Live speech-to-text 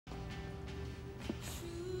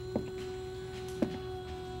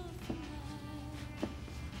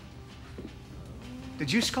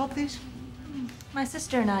Did you sculpt these? My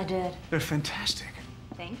sister and I did. They're fantastic.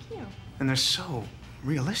 Thank you. And they're so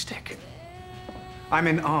realistic. I'm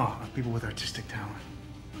in awe of people with artistic talent.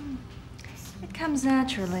 It comes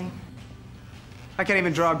naturally. I can't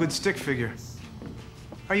even draw a good stick figure.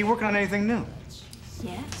 Are you working on anything new?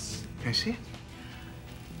 Yes. Can I see it?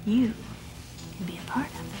 You can be a part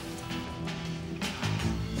of it.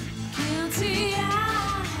 Guilty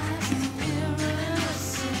eyes and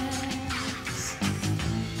innocence.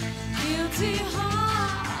 Guilty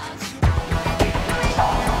hearts.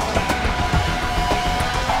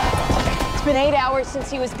 It's been 8 hours since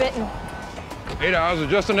he was bitten. 8 hours is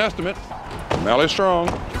just an estimate. Smell is strong.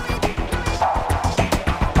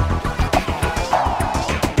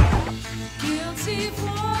 Guilty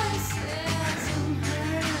voices in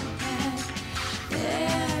her head.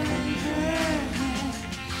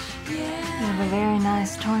 You have a very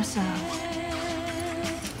nice torso.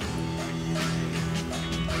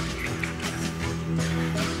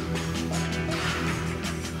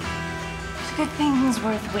 It's a good thing's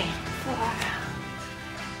worth waiting for.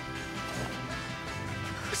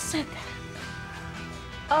 Who said that?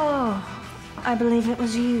 Oh, I believe it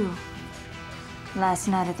was you. Last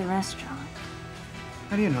night at the restaurant.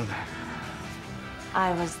 How do you know that?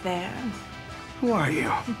 I was there. Who are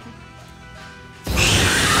you?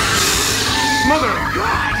 Mother of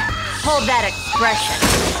God! Hold that expression.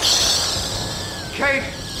 Kate,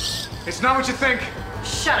 it's not what you think.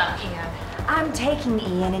 Shut up, Ian. I'm taking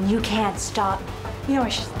Ian, and you can't stop me. You know I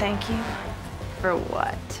should thank you. For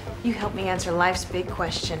what? You helped me answer life's big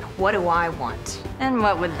question. What do I want? And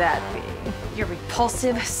what would that be? Your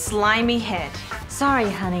repulsive, slimy head. Sorry,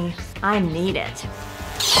 honey. I need it.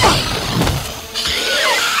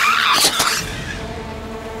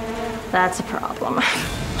 That's a problem.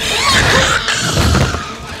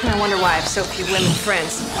 I wonder why I have so few women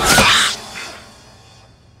friends.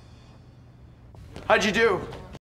 How'd you do?